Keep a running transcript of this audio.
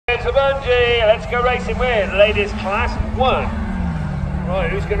gentlemen, let's go racing with ladies class 1. Right,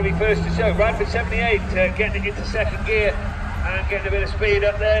 who's going to be first to show? Radford 78 getting into second gear and getting a bit of speed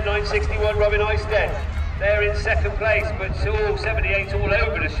up there. 961 Robin Oisted. They're in second place, but 78's all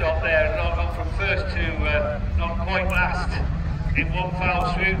over the shop there and not gone from first to not quite last in one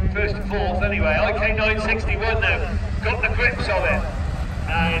foul swoop. First to fourth anyway. IK 961 though, got the grips of it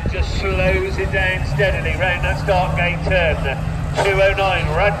and just slows it down steadily round that start gate turn. 209,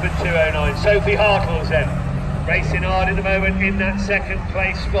 Radford 209. Sophie Hartles then, racing hard at the moment in that second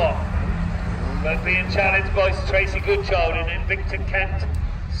place spot. But being challenged by Tracy Goodchild in Invicta Kent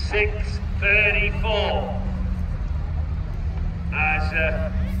 6:34. As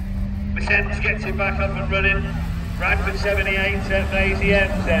Miss Ems gets it back up and running. Radford 78, Maisie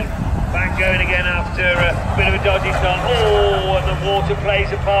Ems then back going again after a bit of a dodgy start. Oh, and the water plays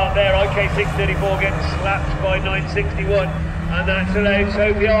a part there. IK 634 getting slapped by 961. And that's allowed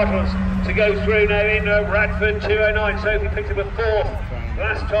Sophie Hartles to go through now in Radford 209. Sophie picked up a fourth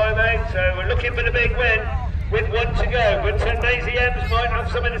last time out, so we're looking for the big win with one to go. But Maisie Ems might have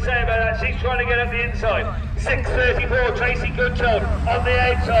something to say about that. She's trying to get up the inside. 6:34, Tracy Goodchild on the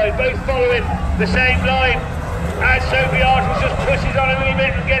outside, both following the same line. As Sophie Hartles just pushes on a little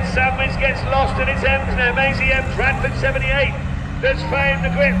bit and gets sandwiched, gets lost, and it's Ems now. Maisie Ems, Radford 78, that's found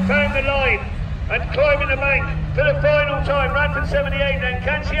the grip, found the line, and climbing the bank for the final time. Radford 78 then,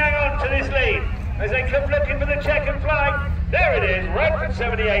 can she hang on to this lead as they come looking for the checkered flag? There it is, Radford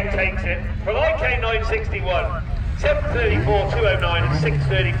 78 takes it from IK 961. 7:34, 209 and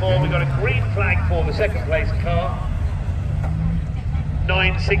 6:34. We've got a green flag for the second place car.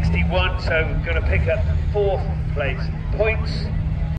 961, so we're going to pick up fourth place points.